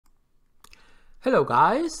Hello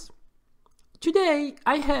guys, today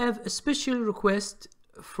I have a special request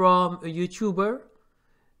from a YouTuber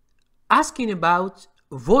asking about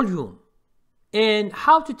volume and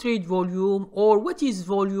how to trade volume, or what is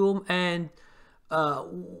volume and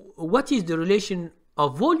what is the relation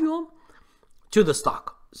of volume to the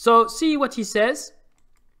stock. So see what he says.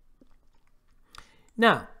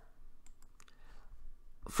 Now,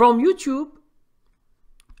 from YouTube,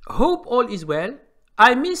 hope all is well.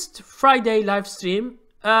 I missed Friday live stream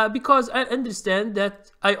because I understand that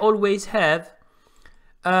I always have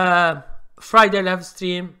Friday live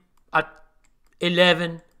stream at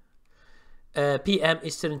 11 p.m.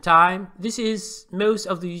 Eastern time. This is most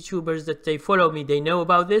of the YouTubers that they follow me, they know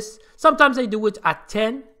about this. Sometimes I do it at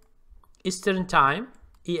 10 Eastern time,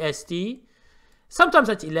 EST. Sometimes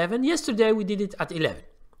at 11. Yesterday we did it at 11.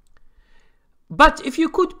 But if you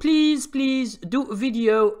could please do a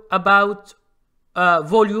video about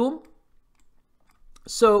volume.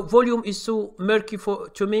 So volume is so murky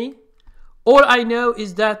to me. All I know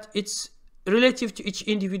is that it's relative to each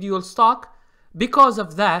individual stock. Because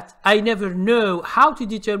of that, I never know how to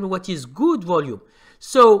determine what is good volume.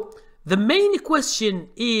 So the main question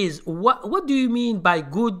is, what do you mean by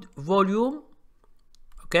good volume?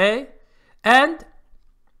 Okay, and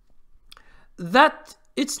that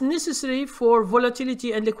it's necessary for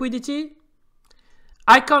volatility and liquidity.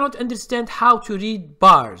 I cannot understand how to read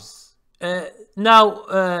bars.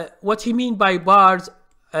 What he mean by bars,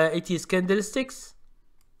 it is candlesticks.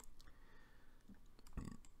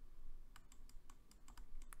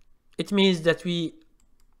 It means that we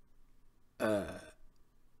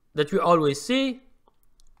always see.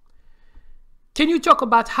 Can you talk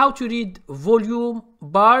about how to read volume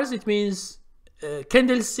bars? It means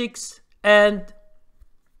candlesticks and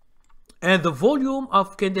the volume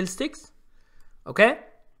of candlesticks. Okay.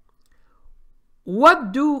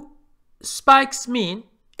 What do spikes mean?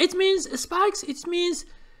 It means spikes. It means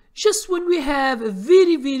just when we have a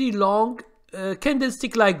very long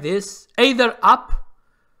candlestick like this, either up.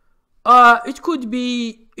 It could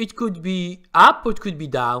be up, or it could be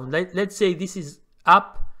down. Let's say this is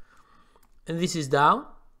up and this is down.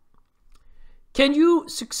 Can you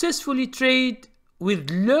successfully trade with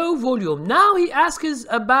low volume? Now he asks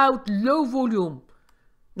about low volume.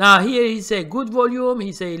 Now here he say good volume,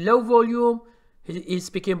 he say low volume. He's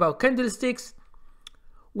speaking about candlesticks.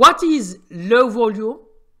 What is low volume?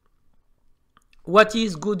 What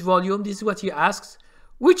is good volume? This is what he asks.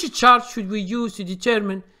 Which chart should we use to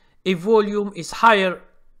determine if volume is higher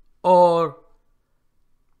or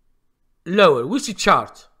lower? Which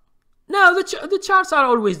chart? Now the charts are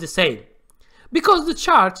always the same, because the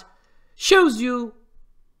chart shows you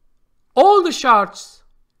all the charts.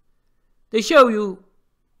 They show you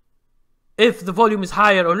if the volume is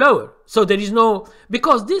higher or lower. So there is no,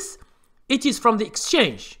 because it is from the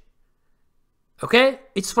exchange. Okay,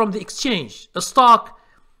 it's from the exchange. A stock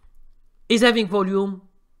is having volume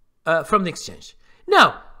from the exchange.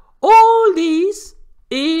 Now, all these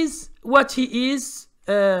is what he is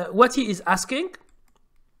asking,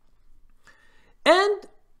 and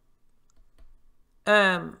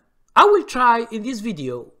I will try in this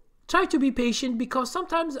video to be patient, because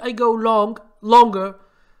sometimes I go longer,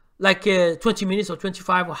 like 20 minutes or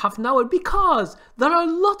 25 or half an hour, because there are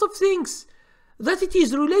a lot of things that it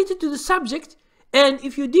is related to the subject, and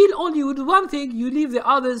if you deal only with one thing, you leave the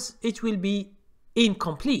others, it will be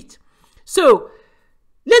incomplete. So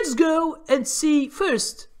let's go and see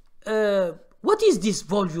first, what is this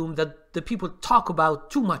volume that the people talk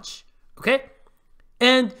about too much, okay?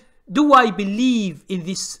 And do I believe in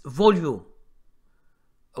this volume,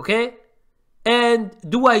 okay? And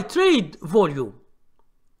do I trade volume?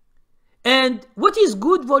 And what is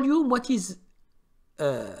good volume? What is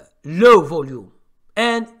low volume?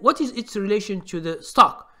 And what is its relation to the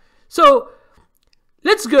stock? So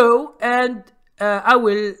let's go, and I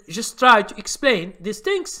will just try to explain these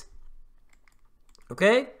things.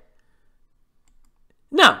 Okay.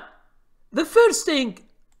 Now, the first thing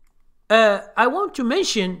I want to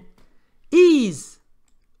mention is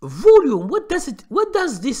volume. What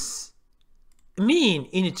does this mean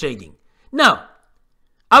in trading? Now,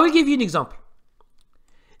 I will give you an example.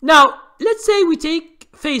 Now, let's say we take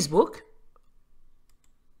Facebook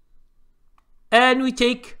and we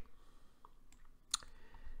take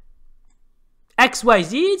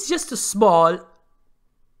XYZ. It's just a small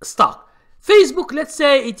stock. Facebook, let's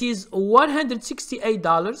say it is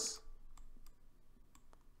 $168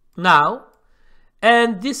 now,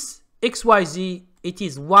 and this XYZ, it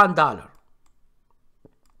is $1.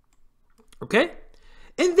 Okay,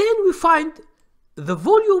 and then we find the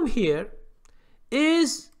volume here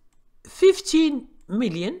is 15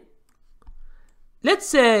 million let's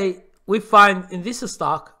say we find in this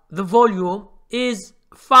stock the volume is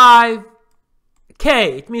 5K.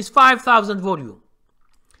 It means 5,000 volume.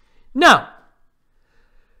 Now,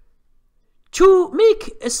 to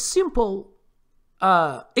make a simple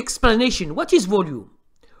explanation, what is volume?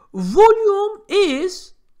 Volume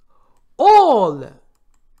is all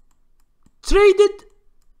traded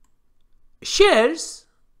shares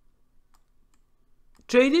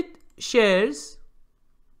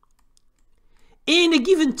in a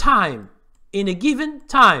given time.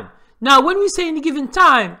 Now, when we say in a given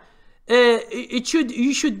time,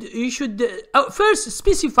 you should first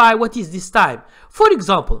specify what is this time. For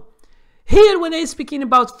example, here when I'm speaking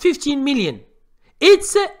about 15 million,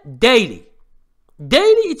 it's daily.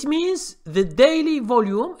 Daily, it means the daily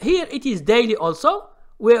volume. Here it is daily also,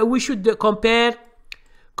 where we should compare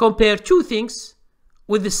two things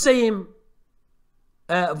with the same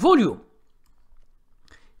volume.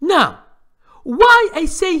 Now, why I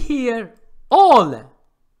say here all?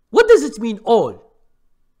 What does it mean all?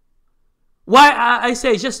 Why I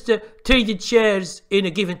say just traded shares in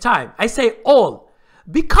a given time? I say all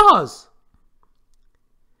because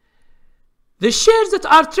the shares that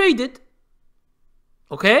are traded,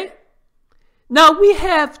 okay, now we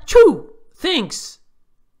have two things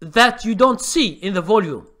that you don't see in the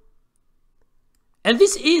volume, and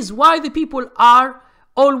this is why the people are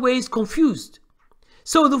always confused.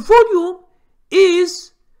 So the volume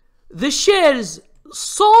is the shares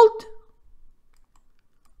sold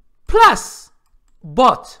plus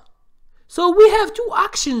bought. So we have two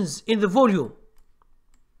actions in the volume.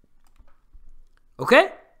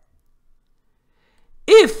 Okay?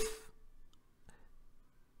 If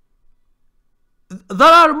there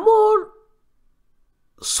are more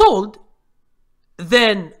sold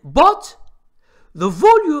than bought, the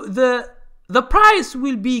volume, the price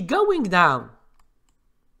will be going down.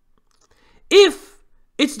 If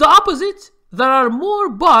it's the opposite, there are more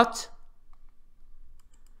bought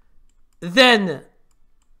than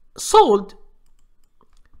sold,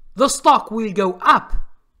 the stock will go up.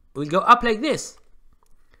 Will go up like this.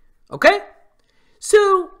 Okay?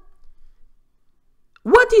 So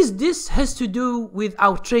what is this has to do with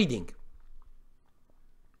our trading?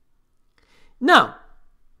 Now,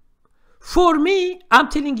 for me, I'm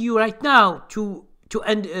telling you right now to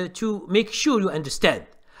make sure you understand.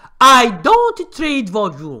 I don't trade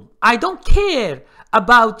volume. I don't care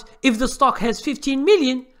about if the stock has 15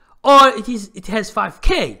 million or it has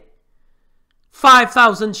 5K.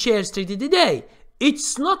 5,000 shares traded a day.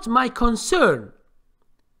 It's not my concern.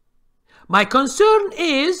 My concern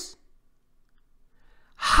is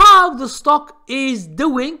how the stock is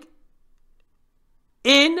doing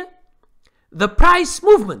in the price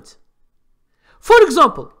movement. For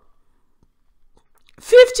example,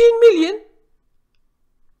 15 million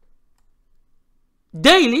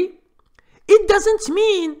daily, it doesn't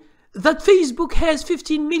mean that Facebook has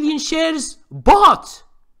 15 million shares bought.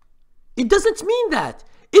 It doesn't mean that.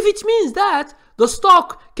 If it means that, the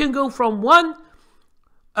stock can go from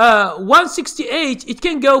 168, it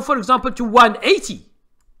can go, for example, to 180.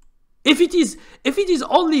 If it is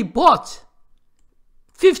only bought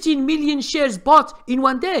 15 million shares bought in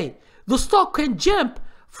one day, the stock can jump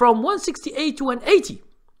from 168 to 180.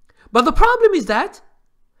 But the problem is that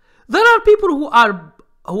there are people who are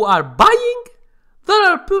buying, there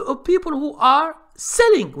are people who are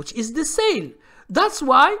selling, which is the sale. That's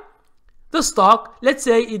why the stock, let's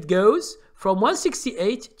say it goes from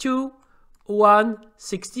 168 to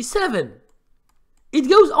 167. It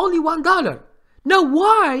goes only $1. Now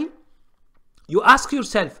why, you ask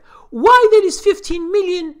yourself, why there is 15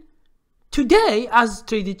 million today as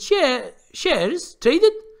traded shares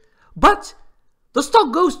traded, but the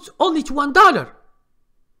stock goes only to $1?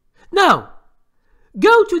 Now,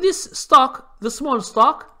 go to this stock, the small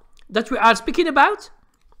stock that we are speaking about.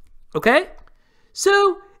 Okay?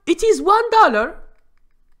 So it is $1,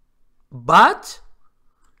 but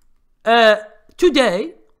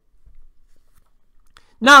today,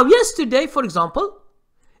 now yesterday, for example,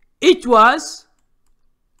 it was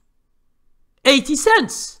 80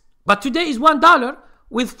 cents, but today is $1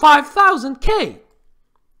 with 5,000K.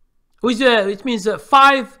 It means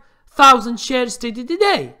 5,000 shares traded a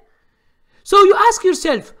day. So you ask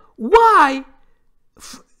yourself, why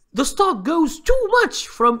the stock goes too much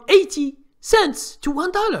from 80 cents to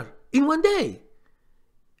 $1 in one day?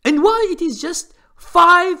 And why it is just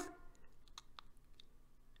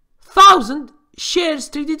 5,000 shares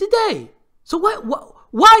traded a day? So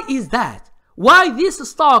why is that? Why this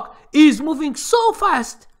stock is moving so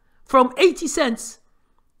fast from 80 cents,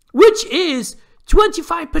 which is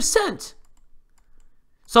 25%?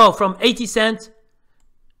 So from 80 cents,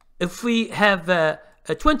 if we have a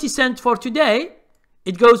 20 cent for today,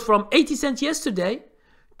 it goes from 80 cents yesterday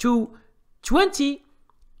to 20,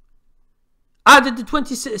 added the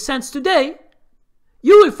 20 cents today,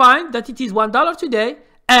 you will find that it is $1 today,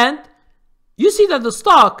 and you see that the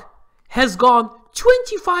stock has gone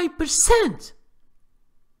 25%.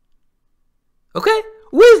 Okay?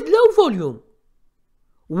 With low volume.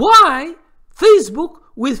 Why Facebook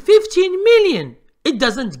with 15 million? It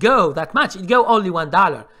doesn't go that much. It go only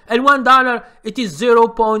 $1. And $1, it is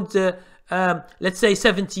 0. Let's say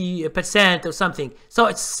 70% or something. So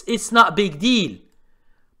it's not a big deal.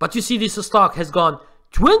 But you see this stock has gone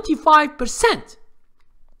 25%.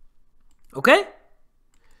 Okay?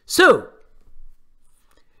 So,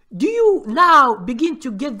 do you now begin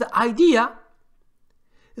to get the idea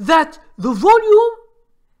that the volume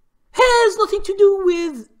has nothing to do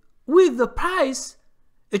with the price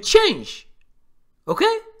change?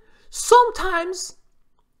 Okay? Sometimes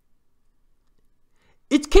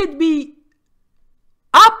it can be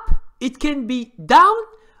up, it can be down,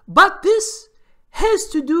 but this has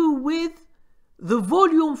to do with the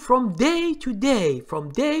volume from day to day,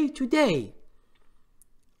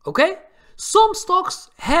 Okay? Some stocks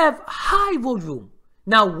have high volume.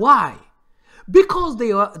 Now why? Because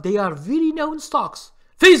they are very known stocks.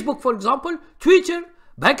 Facebook, for example, Twitter,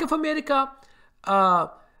 Bank of America. There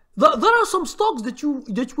are some stocks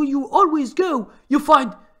that when you always go, you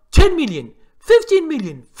find 10 million, 15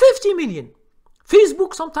 million, 50 million.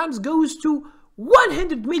 Facebook sometimes goes to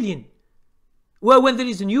 100 million. Well, when there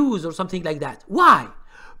is news or something like that. Why?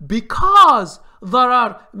 Because there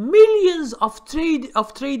are millions of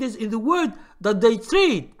traders in the world that they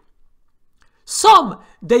trade. Some,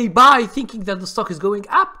 they buy thinking that the stock is going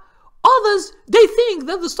up. Others, they think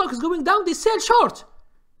that the stock is going down, they sell short.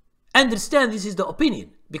 Understand, this is the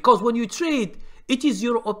opinion. Because when you trade, it is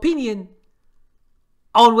your opinion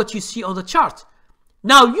on what you see on the chart.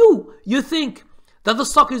 Now you think that the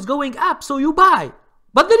stock is going up, so you buy.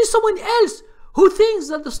 But there is someone else who thinks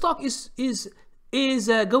that the stock is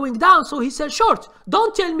going down, so he sells short.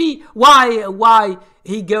 Don't tell me why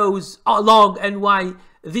he goes long and why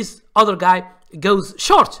this other guy goes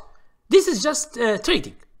short. This is just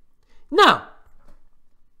trading. Now,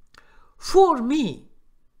 for me,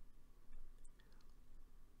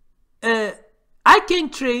 I can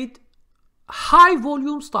trade high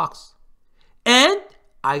volume stocks and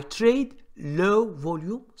I trade low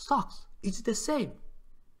volume stocks. It's the same.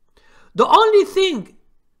 The only thing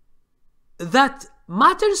that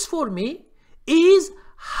matters for me is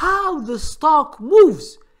how the stock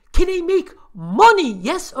moves. Can I make money,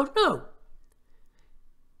 yes or no?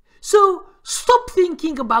 So stop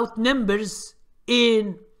thinking about numbers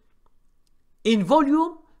in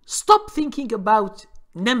volume. Stop thinking about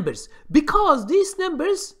numbers, because these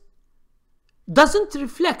numbers doesn't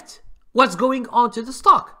reflect what's going on to the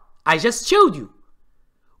stock. I just showed you.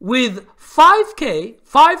 With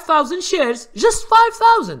 5,000 shares, just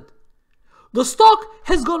 5,000. The stock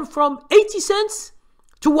has gone from 80 cents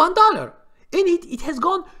to $1. And it has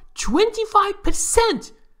gone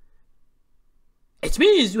 25%. It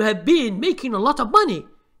means you have been making a lot of money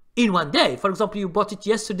in one day. For example, you bought it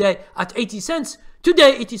yesterday at 80 cents.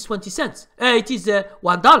 Today it is 20 cents. It is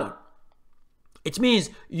 $1. It means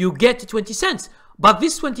you get 20 cents. But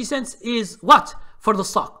this 20 cents is what? For the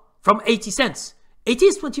stock. From 80 cents. It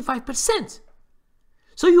is 25%.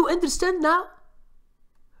 So you understand now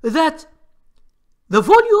that the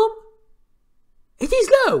volume, it is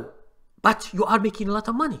low, but you are making a lot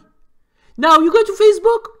of money. Now you go to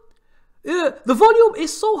Facebook, the volume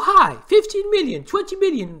is so high, 15 million, 20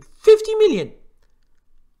 million, 50 million.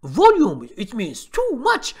 Volume, it means too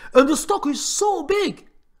much, and the stock is so big.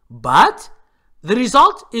 But the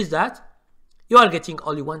result is that you are getting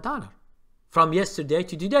only $1 from yesterday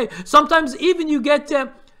to today. Sometimes even you get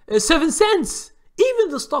 7 cents. Even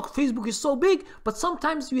the stock Facebook is so big, but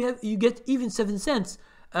sometimes you get even 7 cents,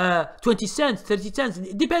 20 cents, 30 cents,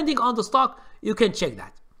 depending on the stock. You can check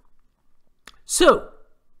that. So,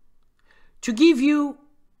 to give you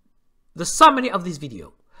the summary of this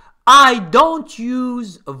video, I don't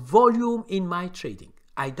use volume in my trading.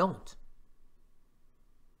 I don't.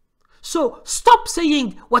 So stop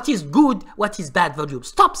saying what is good, what is bad volume.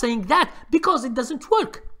 Stop saying that, because it doesn't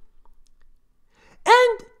work.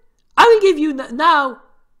 And I will give you now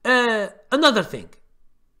another thing.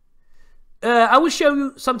 I will show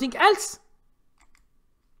you something else.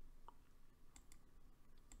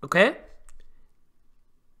 Okay?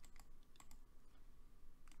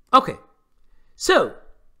 Okay. So,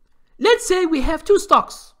 let's say we have two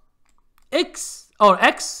stocks. X,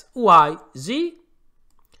 Y, Z,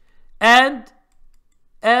 and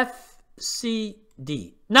FCD.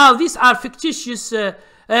 D. Now these are fictitious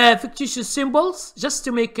symbols, just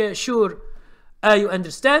to make sure you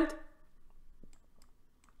understand.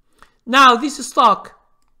 Now this stock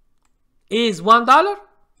is $1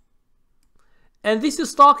 and this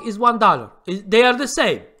stock is $1. They are the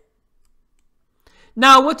same.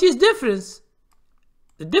 Now what is difference?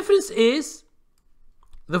 The difference is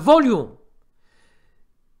the volume.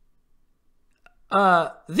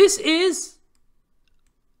 This is,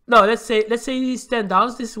 no, let's say this is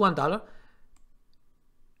 $10, this is $1.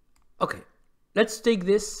 Okay, let's take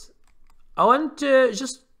this. I want to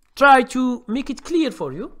just try to make it clear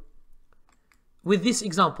for you with this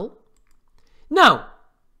example. Now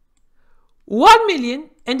 1 million,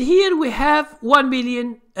 and here we have 1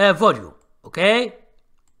 million volume. Okay,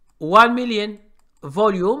 1 million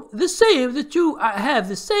volume, the same, the two have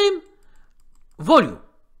the same volume.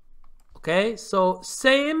 Okay, so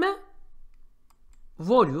same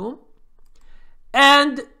volume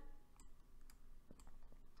and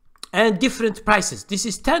different prices. This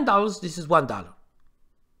is $10, this is $1.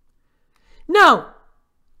 Now,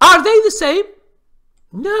 are they the same?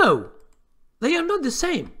 No, they are not the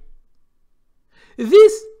same.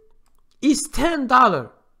 This is $10.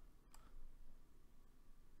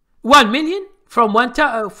 1 million from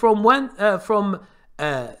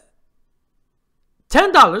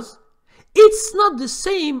 $10. It's not the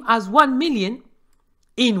same as 1 million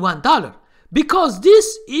in $1 because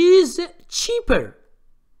this is cheaper.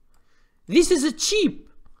 This is cheap,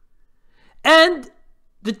 and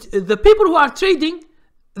the people who are trading,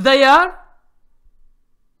 they are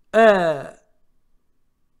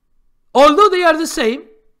although they are the same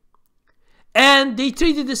and they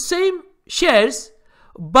traded the same shares,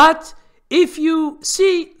 but if you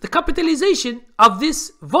see the capitalization of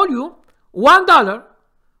this volume, $1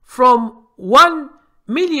 from 1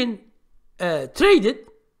 million traded,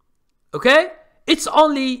 okay, it's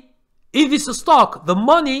only in this stock, the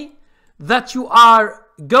money that you are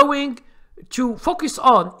going to focus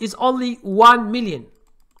on is only $1 million.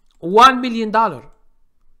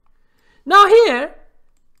 Now here,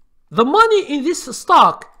 the money in this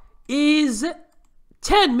stock is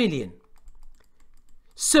 10 million.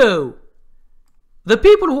 So the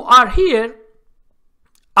people who are here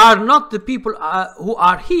are not the people who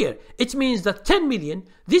are here. It means that 10 million,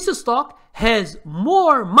 this stock has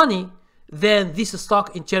more money than this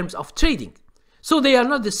stock in terms of trading. So they are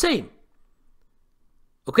not the same.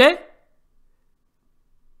 Okay?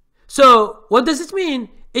 So what does it mean?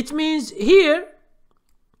 It means here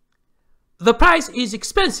the price is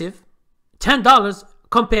expensive, $10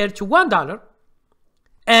 compared to $1,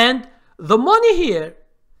 and the money here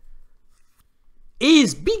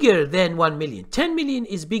is bigger than 1 million. 10 million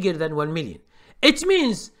is bigger than 1 million. It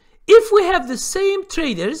means if we have the same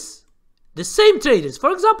traders,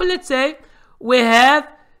 for example, let's say we have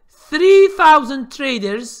 3,000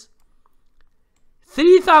 traders,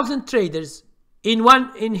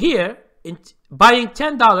 in here buying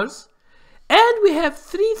 $10, and we have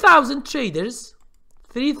 3,000 traders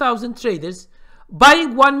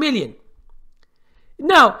buying 1 million.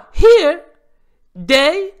 Now here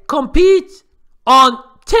they compete on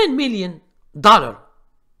 $10 million.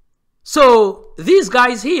 So these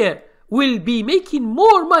guys here will be making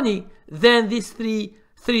more money than these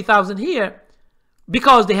 3,000 here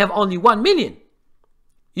because they have only 1 million.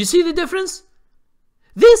 You see the difference?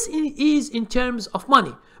 This is in terms of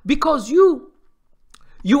money, because you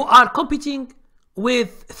are competing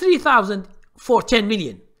with 3,000 for 10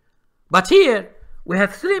 million. But here we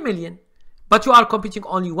have 3 million, but you are competing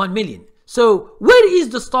only 1 million. So where is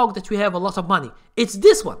the stock that we have a lot of money? It's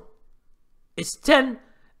this one. It's $10.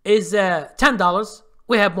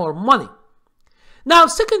 We have more money. Now,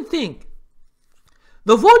 second thing,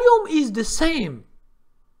 the volume is the same.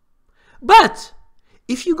 But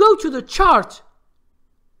if you go to the chart,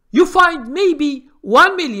 you find maybe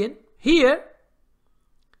 1 million here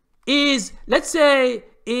is, let's say,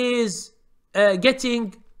 is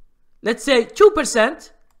getting, let's say,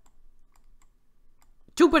 2%.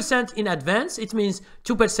 2% in advance. It means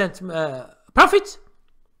 2% profit.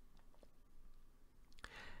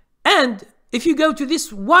 And if you go to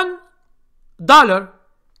this $1,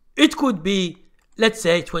 it could be, let's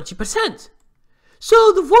say, 20%.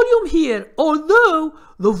 So the volume here, although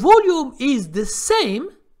the volume is the same,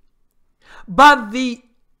 but the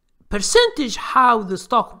percentage how the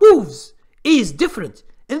stock moves is different.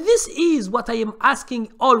 And this is what I am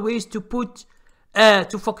asking always to put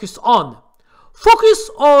to focus on. Focus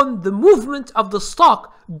on the movement of the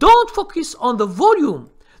stock. Don't focus on the volume.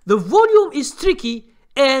 The volume is tricky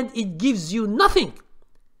and it gives you nothing.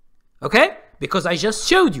 Okay? Because I just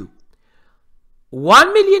showed you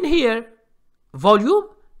 1 million here volume,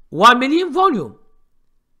 1 million volume.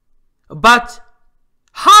 But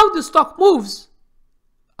how the stock moves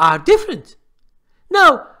are different.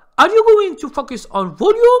 Now, are you going to focus on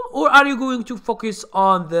volume or are you going to focus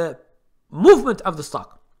on the movement of the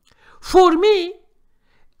stock? For me,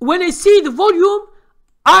 when I see the volume,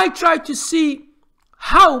 I try to see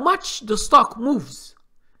how much the stock moves.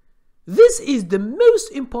 This is the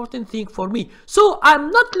most important thing for me. So I'm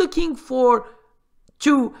not looking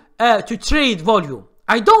to trade volume.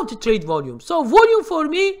 I don't trade volume. So volume for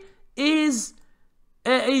me is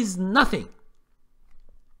nothing.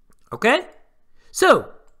 Okay?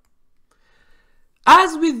 So,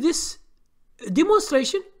 as with this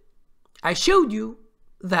demonstration, I showed you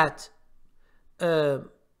that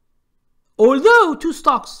although two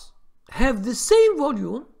stocks have the same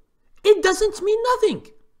volume, it doesn't mean nothing.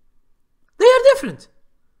 They are different.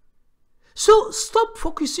 So stop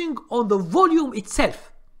focusing on the volume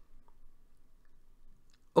itself.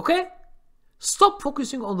 Okay? Stop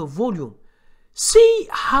focusing on the volume. See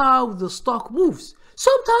how the stock moves.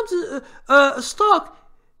 Sometimes a stock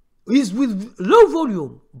is with low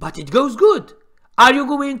volume, but it goes good. Are you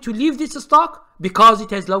going to leave this stock because it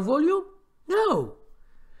has low volume? No.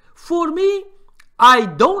 For me, I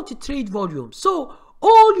don't trade volume. So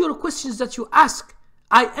all your questions that you ask,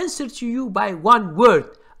 I answer to you by one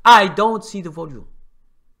word. I don't see the volume.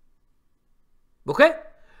 Okay?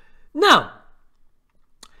 Now,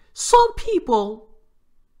 some people,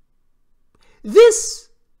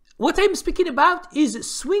 what I'm speaking about is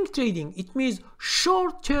swing trading. It means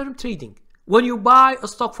short-term trading. When you buy a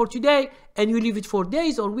stock for today and you leave it for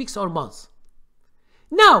days or weeks or months.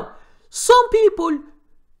 Now, some people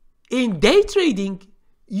in day trading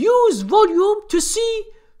use volume to see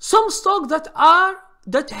some stocks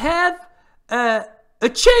that have a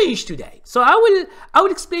change today. So I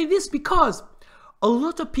will explain this because a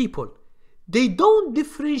lot of people, they don't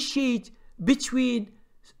differentiate between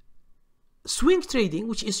swing trading,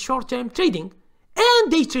 which is short-term trading,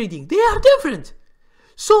 and day trading. They are different.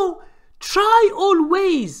 So try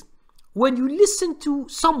always, when you listen to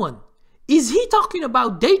someone, is he talking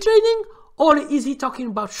about day trading or is he talking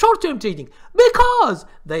about short-term trading? Because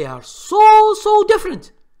they are so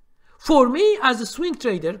different. For me, as a swing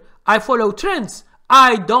trader, I follow trends.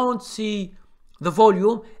 I don't see the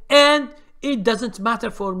volume, and it doesn't matter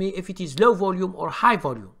for me if it is low volume or high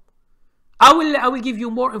volume. I will give you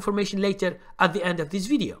more information later at the end of this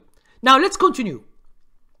video. Now let's continue.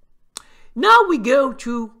 Now we go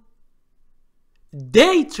to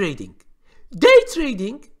day trading. Day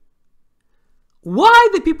trading, why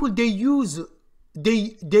the people they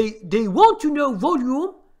want to know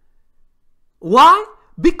volume? Why?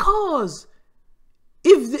 Because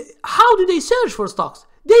how do they search for stocks?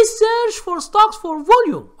 They search for stocks for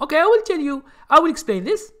volume. Okay, I will tell you, I will explain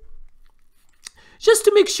this. Just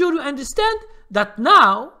to make sure you understand that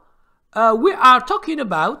now we are talking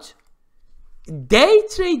about day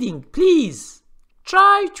trading. Please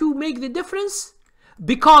try to make the difference,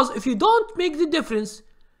 because if you don't make the difference,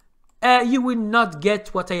 you will not get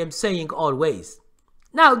what I am saying always.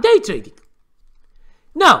 Now, day trading.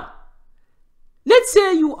 Now, let's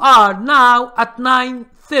say you are now at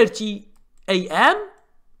 9:30 a.m.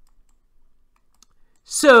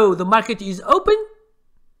 So the market is open.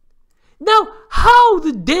 Now, how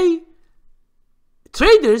the day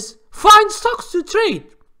traders find stocks to trade?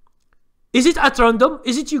 Is it at random?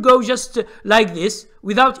 Is it you go just like this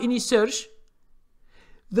without any search?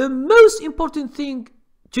 The most important thing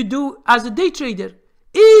to do as a day trader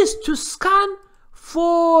is to scan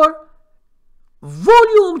for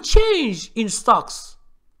volume change in stocks.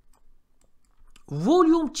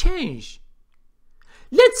 Volume change.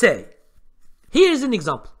 Let's say, here is an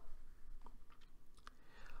example.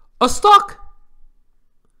 A stock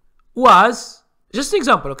was, just an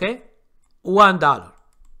example, okay, $1.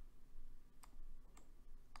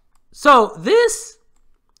 So this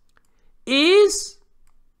is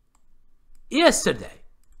yesterday.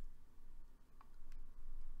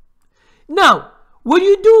 Now, when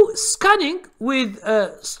you do scanning with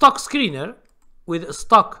a stock screener,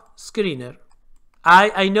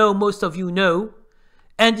 I know most of you know,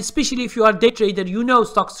 and especially if you are a day trader, you know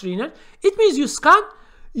stock screener. It means you scan,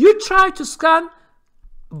 you try to scan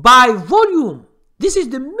by volume. This is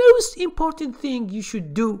the most important thing you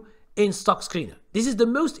should do in stock screener. This is the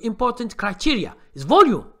most important criteria, is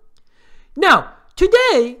volume. Now,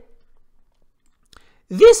 today,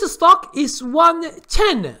 this stock is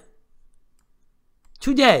 110.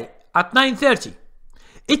 Today at 9:30.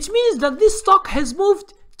 It means that this stock has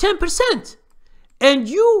moved 10%. And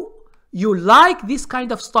you like this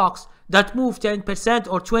kind of stocks that move 10%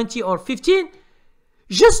 or 20 or 15,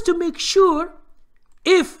 just to make sure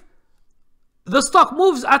if the stock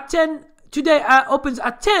moves at 10 today, opens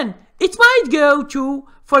at 10, it might go to,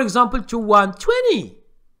 for example, to 120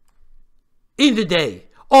 in the day,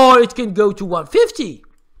 or it can go to 150.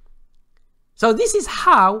 So this is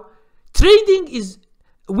how trading is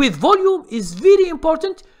with volume is very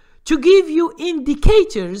important to give you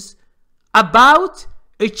indicators about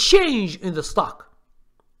a change in the stock.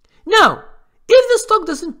 Now, if the stock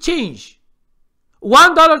doesn't change,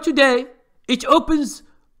 $1 today, it opens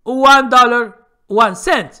 $1, 1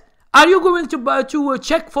 cent. Are you going to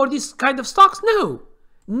check for this kind of stocks? No.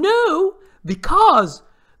 No, because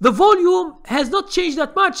the volume has not changed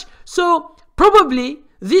that much. So probably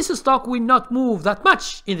this stock will not move that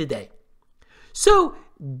much in the day. So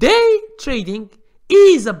day trading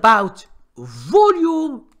is about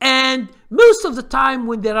volume, and most of the time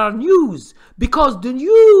when there are news, because the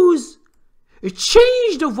news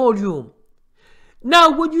change the volume.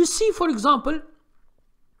 Now when you see, for example,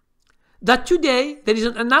 that today there is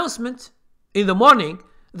an announcement in the morning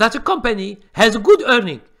that a company has a good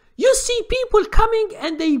earning, you see people coming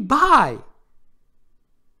and they buy.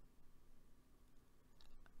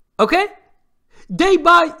 Okay? They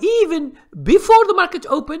buy even before the market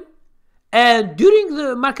open, and during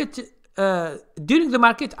the market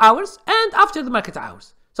hours, and after the market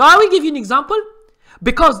hours. So I will give you an example,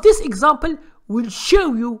 because this example will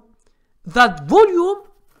show you that volume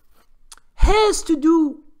has to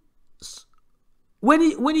do, when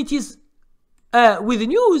it is with the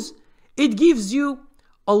news, it gives you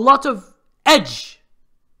a lot of edge,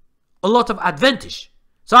 a lot of advantage.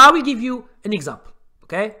 So I will give you an example.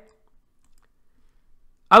 Okay,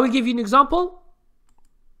 I will give you an example.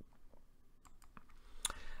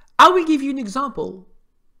 I will give you an example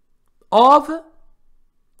of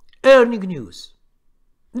earning news.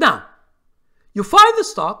 Now, you find the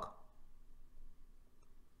stock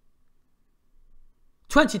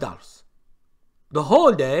 $20. The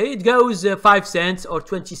whole day it goes 5 cents or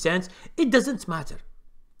 20 cents. It doesn't matter.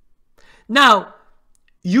 Now,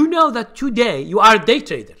 you know that today you are a day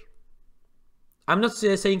trader. I'm not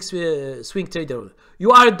saying swing trader.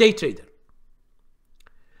 You are a day trader.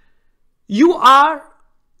 You are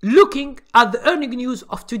looking at the earning news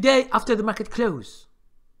of today after the market close.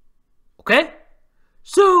 Okay?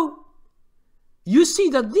 So you see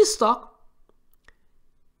that this stock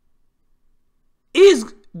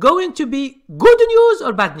is going to be good news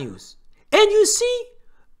or bad news. And you see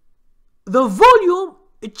the volume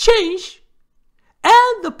change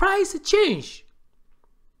and the price change.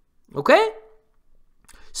 Okay?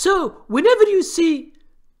 So whenever you see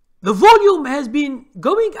the volume has been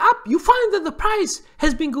going up, you find that the price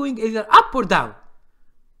has been going either up or down.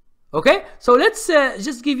 Okay? So let's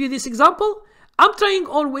just give you this example. I'm trying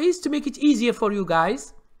always to make it easier for you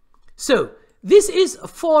guys. So this is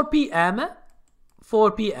 4 p.m.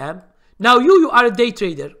 4 p.m. Now you are a day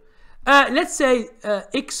trader. Let's say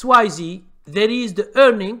XYZ, there is the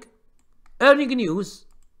earning news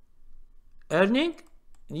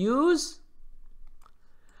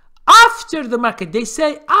after the market. They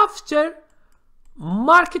say after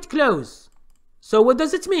market close. So what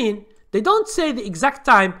does it mean? They don't say the exact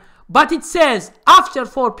time, but it says after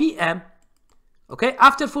 4 p.m. Okay,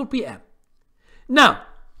 after 4 p.m. Now,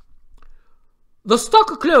 the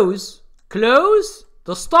stock close,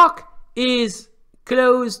 the stock is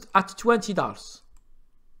closed at $20.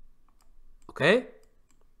 Okay?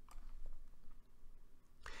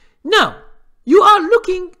 Now, you are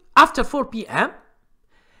looking after 4 p.m.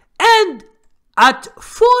 and at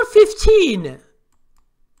 4:15,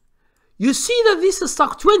 you see that this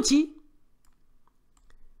stock 20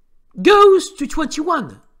 goes to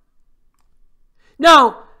 21.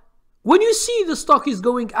 Now, when you see the stock is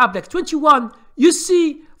going up like 21, you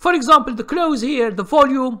see, for example, the close here, the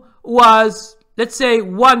volume was, let's say,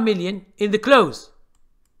 1 million in the close.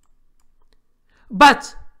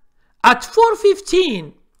 But at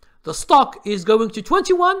 4:15, the stock is going to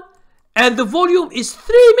 21 and the volume is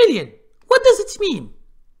 3 million. What does it mean?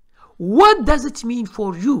 What does it mean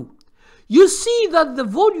for you? You see that the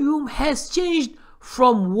volume has changed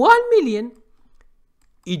from 1 million,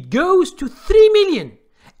 it goes to 3 million.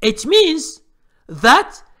 It means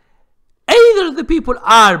that either the people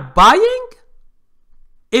are buying,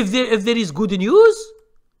 if there is good news,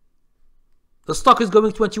 the stock is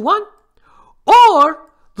going 21,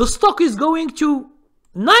 or the stock is going to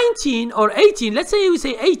 19 or 18, let's say we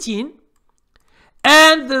say 18,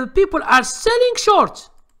 and the people are selling short.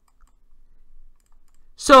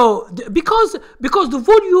 So because the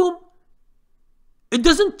volume, it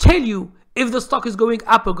doesn't tell you if the stock is going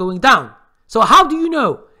up or going down. So how do you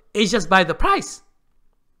know? It's just by the price.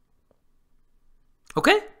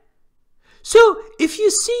 Okay? So if you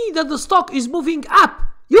see that the stock is moving up,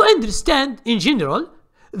 you understand in general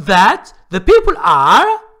that the people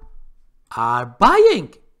are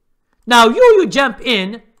buying. Now you jump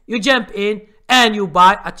in and you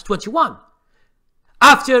buy at 21.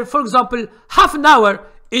 After, for example, half an hour,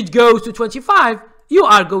 it goes to 25. You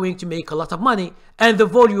are going to make a lot of money, and the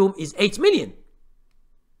volume is 8 million.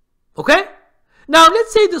 Okay? Now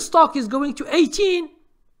let's say the stock is going to 18,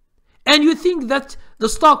 and you think that the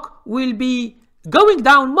stock will be going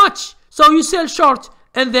down much, so you sell short,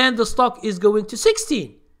 and then the stock is going to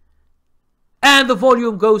 16. And the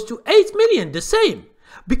volume goes to 8 million, the same.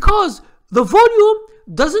 Because the volume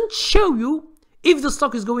doesn't show you if the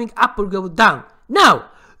stock is going up or going down. Now,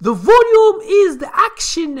 the volume is the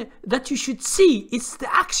action that you should see. It's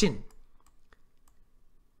the action.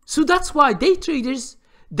 So that's why day traders,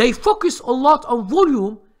 they focus a lot on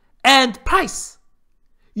volume and price.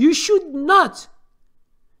 You should not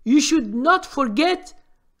forget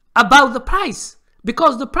about the price,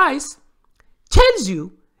 because the price tells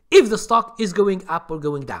you if the stock is going up or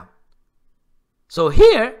going down. So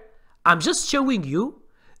here, I'm just showing you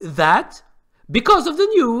that because of the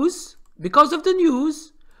news,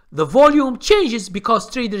 the volume changes, because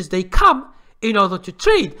traders, they come in order to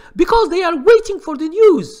trade, because they are waiting for the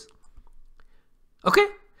news. Okay?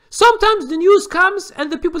 Sometimes the news comes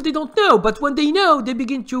and the people, they don't know, but when they know, they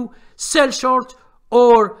begin to sell short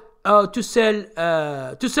or to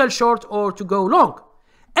sell short or to go long.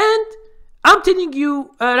 And I'm telling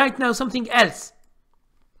you right now something else.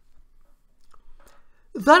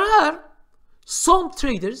 There are some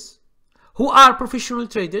traders who are professional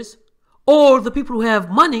traders, or the people who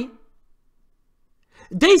have money,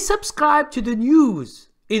 they subscribe to the news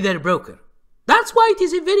in their broker. That's why it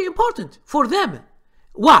is very important for them.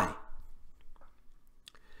 Why?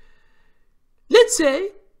 Let's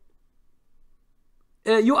say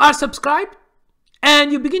you are subscribed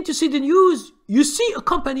and you begin to see the news. You see a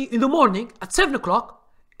company in the morning at 7 o'clock,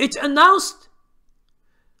 it announced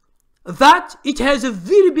that it has a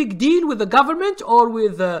very big deal with the government or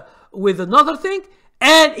with another thing,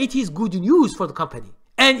 and it is good news for the company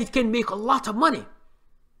and it can make a lot of money.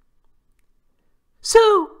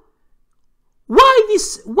 So why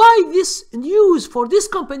this news for this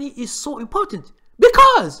company is so important?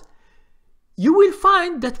 Because you will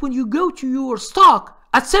find that when you go to your stock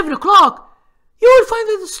at 7 o'clock, you will find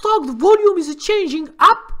that the stock, the volume is changing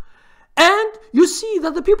up, and you see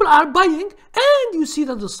that the people are buying, and you see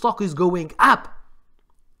that the stock is going up.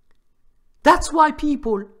 That's why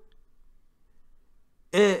people,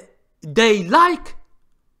 they like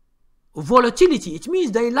volatility. It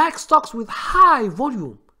means they like stocks with high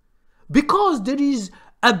volume, because there is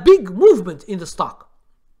a big movement in the stock.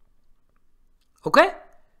 Okay?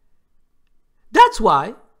 That's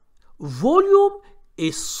why volume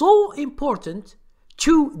is so important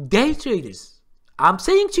to day traders. I'm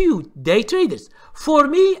saying to you, day traders. For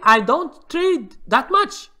me, I don't trade that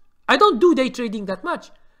much. I don't do day trading that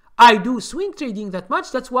much. I do swing trading that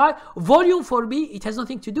much. That's why volume for me, it has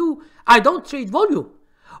nothing to do. I don't trade volume.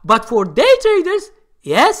 But for day traders,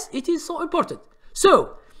 yes, it is so important.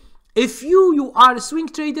 So, if you are a swing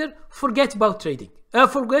trader, forget about trading.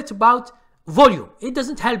 Forget about volume. It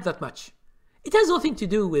doesn't help that much. It has nothing to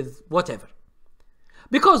do with whatever.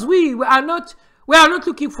 Because we are not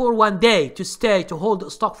looking for one day to stay, to hold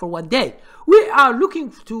a stock for one day. We are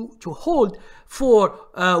looking to hold for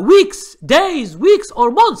weeks, days, weeks,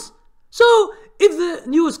 or months. So if the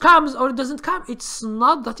news comes or it doesn't come, it's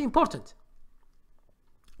not that important.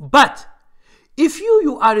 But if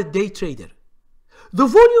you are a day trader, the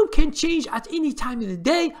volume can change at any time of the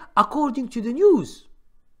day according to the news.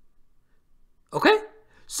 Okay?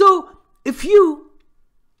 So if you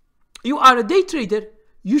are a day trader,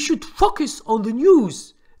 you should focus on the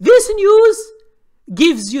news. This news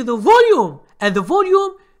gives you the volume, and the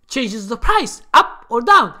volume changes the price up or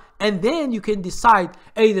down, and then you can decide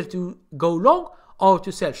either to go long or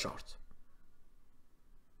to sell short.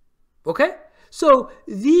 Okay? So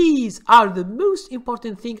these are the most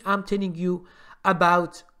important thing I'm telling you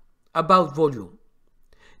about volume.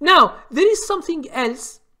 Now, there is something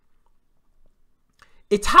else.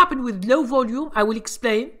 It happened with low volume. I will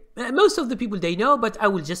explain. Most of the people, they know, but I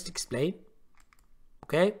will just explain.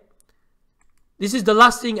 Okay? This is the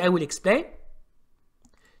last thing I will explain.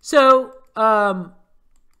 So, now,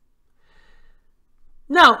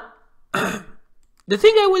 the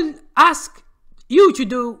thing I will ask you to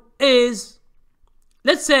do is,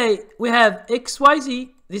 let's say we have XYZ.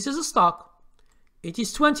 This is a stock. It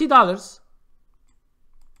is $20.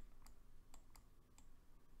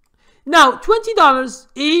 Now, $20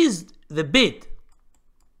 is the bid.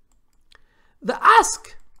 The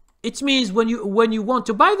ask it means when you want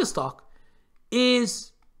to buy the stock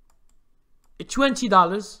is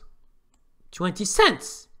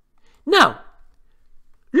 $20.20. Now,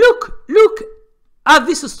 look at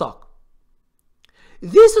this stock.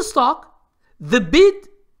 This stock, the bid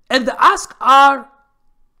and the ask are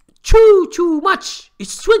too much.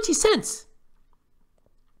 It's 20 cents.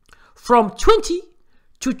 From 20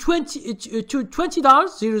 to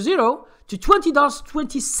 $20.00 to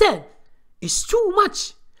 $20.20 is too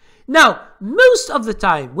much. Now, most of the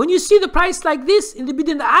time, when you see the price like this in the bid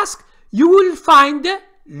and the ask, you will find the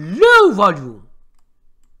low volume.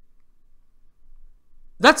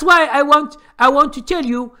 That's why I want to tell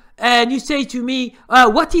you, and you say to me,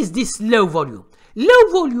 what is this low volume?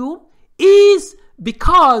 Low volume is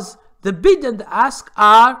because the bid and the ask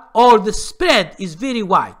are, or the spread is very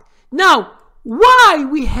wide. Now, why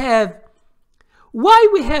we have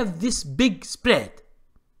this big spread?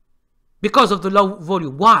 Because of the low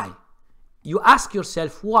volume. Why? You ask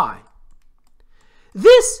yourself why.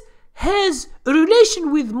 This has a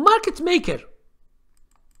relation with market maker.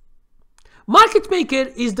 Market maker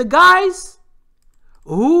is the guys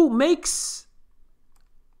who makes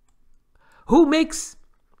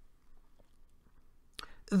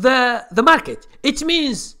the market. It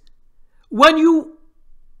means when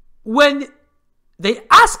they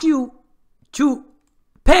ask you to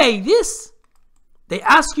pay this,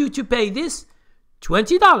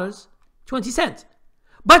 $20.20.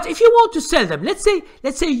 But if you want to sell them, let's say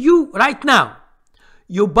you right now,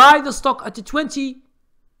 you buy the stock at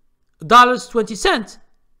 $20.20,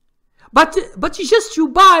 but you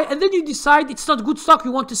buy and then you decide it's not good stock,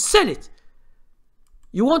 you want to sell it.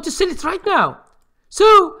 You want to sell it right now.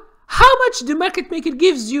 So how much the market maker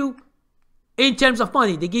gives you in terms of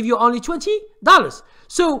money? They give you only $20.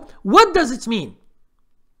 So what does it mean?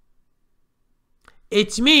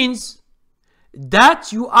 It means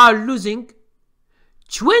that you are losing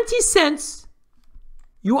 20 cents.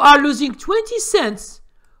 You are losing 20 cents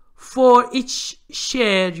for each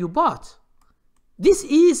share you bought. This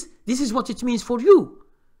is what it means for you.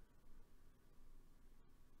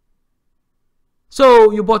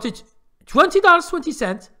 So you bought it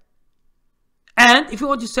 $20.20, and if you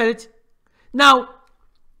want to sell it now,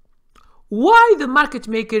 why the market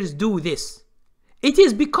makers do this? It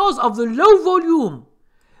is because of the low volume.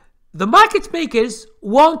 The market makers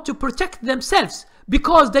want to protect themselves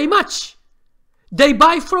because they match. They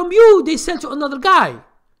buy from you, they sell to another guy.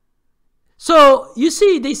 So you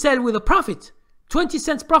see, they sell with a profit. 20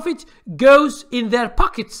 cents profit goes in their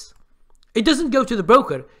pockets. It doesn't go to the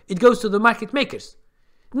broker, it goes to the market makers.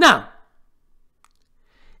 Now,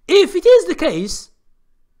 if it is the case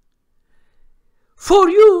for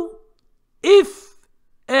you, if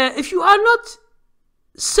you are not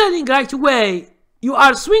selling right away, you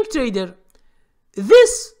are a swing trader,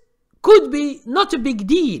 this could be not a big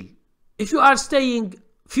deal if you are staying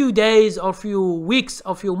few days or few weeks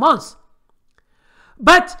or few months.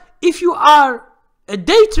 But if you are a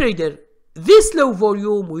day trader, this low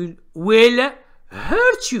volume will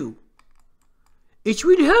hurt you. It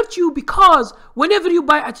will hurt you because whenever you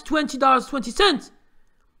buy at $20.20,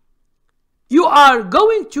 you are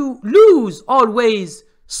going to lose always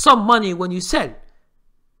some money when you sell.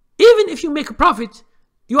 Even if you make a profit,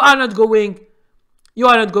 you are not going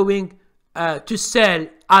to sell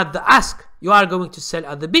at the ask. You are going to sell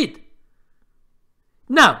at the bid.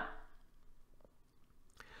 Now,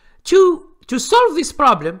 to solve this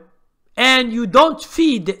problem, and you don't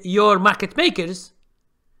feed your market makers,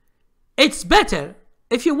 it's better,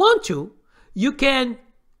 if you want to, you can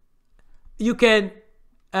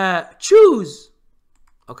choose,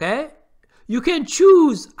 okay? You can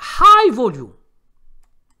choose high volume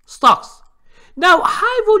stocks. Now,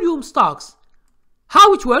 high volume stocks,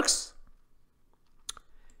 how it works?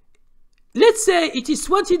 Let's say it is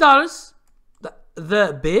 $20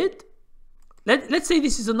 the bid. Let's say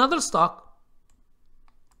this is another stock,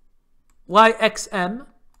 YXM.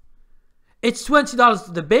 It's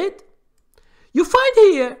 $20 the bid. You find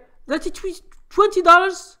here that it was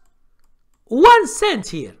 $20.01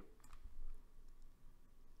 here.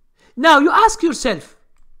 Now you ask yourself,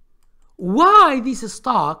 why this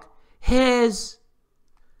stock has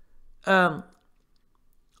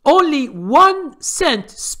only 1 cent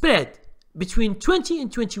spread between 20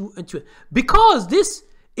 and 20? Because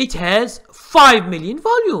it has 5 million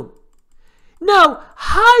volume. Now,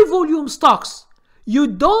 high volume stocks,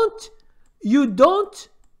 it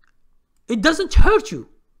doesn't hurt you,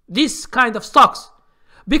 this kind of stocks,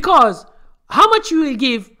 because how much you will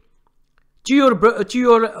give to your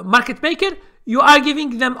market maker? You are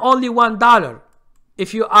giving them only $1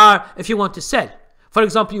 if you want to sell. For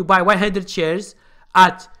example, you buy 100 shares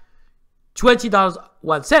at $20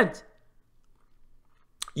 1 cent,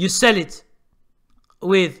 you sell it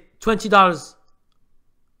with $20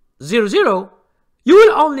 00, you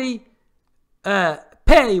will only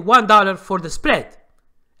pay $1 for the spread,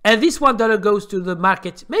 and this $1 goes to the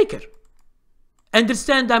market maker.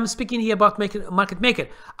 Understand, I'm speaking here about market maker.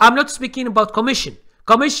 I'm not speaking about commission.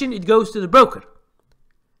 Commission, it goes to the broker.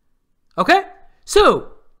 Okay,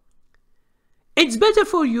 so it's better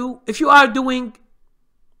for you if you are doing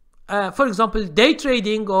for example day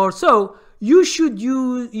trading or so. You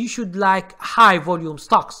should like high volume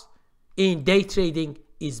stocks in day trading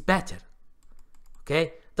is better.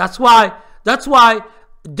 Okay, that's why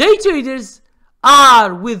day traders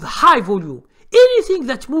are with high volume. Anything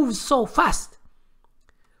that moves so fast,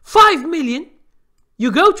 5 million, you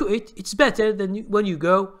go to it, it's better than when you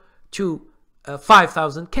go to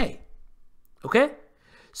 5,000K. Okay,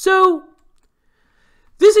 so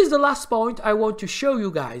this is the last point I want to show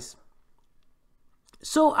you guys.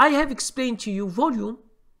 So I have explained to you volume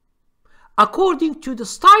according to the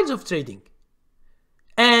styles of trading,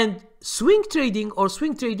 and swing trading or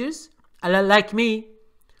swing traders like me,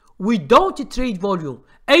 we don't trade volume.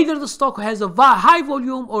 Either the stock has a high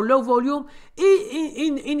volume or low volume,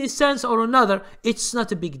 in a sense or another, it's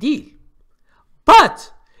not a big deal.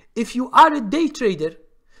 But if you are a day trader,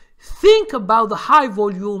 think about the high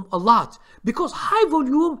volume a lot, because high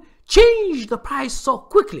volume change the price so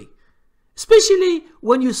quickly, especially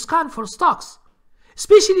when you scan for stocks,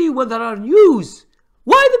 especially when there are news.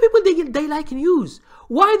 Why the people they like news?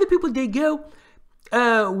 Why the people they go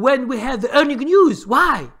when we have the earning news?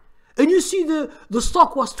 Why? And you see the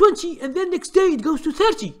stock was 20 and then next day it goes to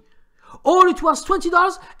 30, or it was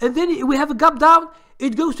 $20 and then we have a gap down,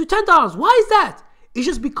 it goes to $10. Why is that? It's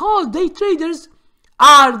just because day traders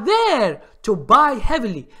are there to buy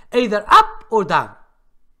heavily, either up or down.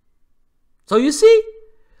 So you see,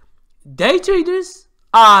 day traders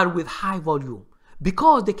are with high volume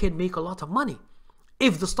because they can make a lot of money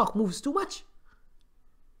if the stock moves too much.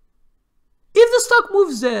 If the stock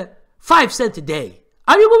moves 5 cents a day,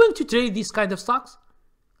 are you going to trade these kind of stocks?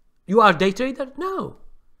 You are a day trader? No.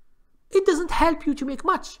 It doesn't help you to make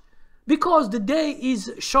much because the day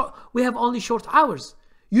is short. We have only short hours.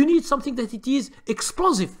 You need something that it is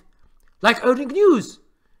explosive, like earning news.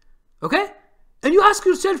 Okay? And you ask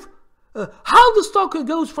yourself, how the stock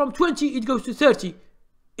goes from 20, it goes to 30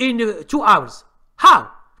 in 2 hours.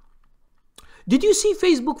 How? Did you see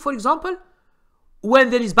Facebook, for example? When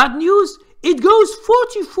there is bad news, it goes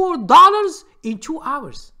 $44 in 2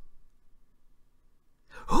 hours.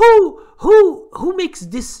 Who makes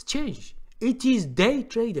this change? It is day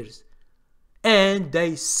traders, and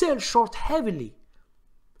they sell short heavily.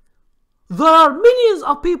 There are millions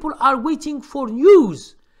of people are waiting for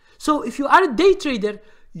news. So if you are a day trader,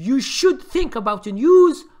 you should think about the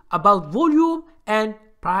news, about volume and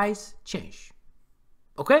price change.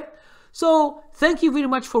 Okay? So thank you very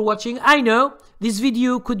much for watching. I know this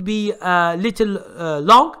video could be a little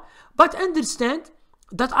long, but understand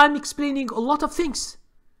that I'm explaining a lot of things,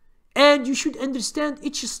 and you should understand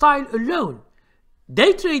each style alone.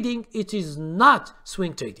 Day trading, it is not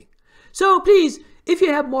swing trading. So please, if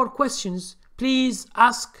you have more questions, please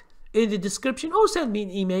ask in the description or send me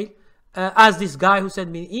an email, as this guy who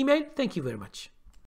sent me an email. Thank you very much.